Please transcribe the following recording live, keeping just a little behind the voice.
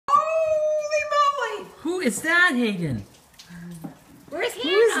is that, Hayden? Where's Hannah? Who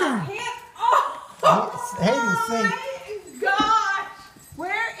is that? Hayden, sing. My gosh!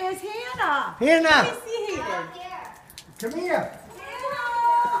 Where is Hannah? Hannah, Let me see Hayden. come here.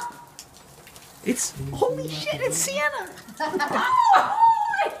 Hannah! It's holy shit! It's Santa. Santa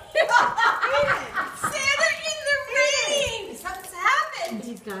in the ring! Something's happened.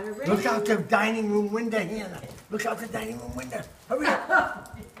 He's got a ring. Look out the dining room window, Hannah. Look out the dining room window. Hurry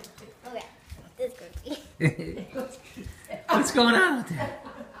up. Okay, this cookie. What's going on out there?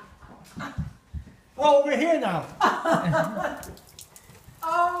 Oh, we're here now.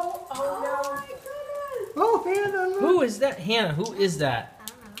 Oh no. Oh, Hannah, look. Who is that? Hannah, who is that? I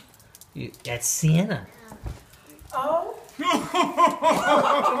don't know. That's Santa. Oh.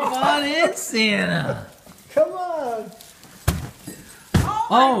 Come on in, Santa. Come on.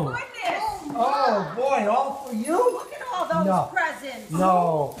 Oh my goodness. Oh, boy, all for you? Look at all those No. presents.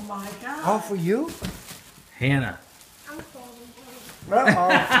 No. Oh my God. All for you? Hannah. I'm cold. Uh-oh.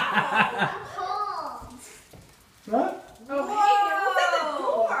 I'm cold. Huh? Oh, Hayden, what's at the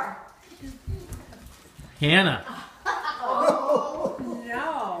door? Hannah. Oh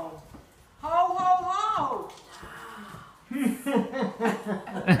no. Ho ho ho.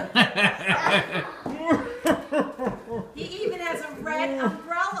 He even has a red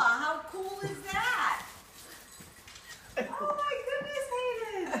umbrella. How cool is that? Oh my goodness,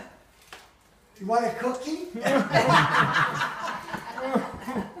 Hayden. You want a cookie? Go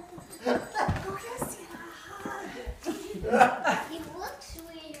give Santa a hug. He looks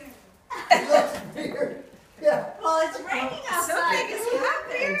weird. It looks weird. Yeah. Well, it's raining outside. So big is he out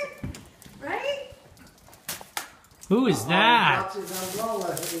there? Right? Who is that? That's his umbrella,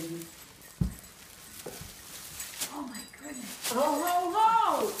 Hayden. Oh my goodness. Ho ho ho.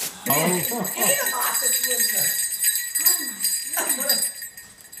 Oh, Hayden bought this with her. Oh my goodness.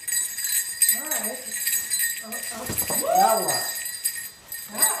 All right. Now what?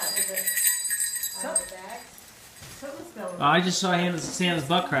 Something's going on. I just saw Santa's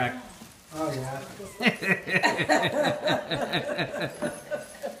butt crack. Oh, yeah.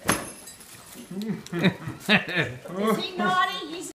 Is he naughty?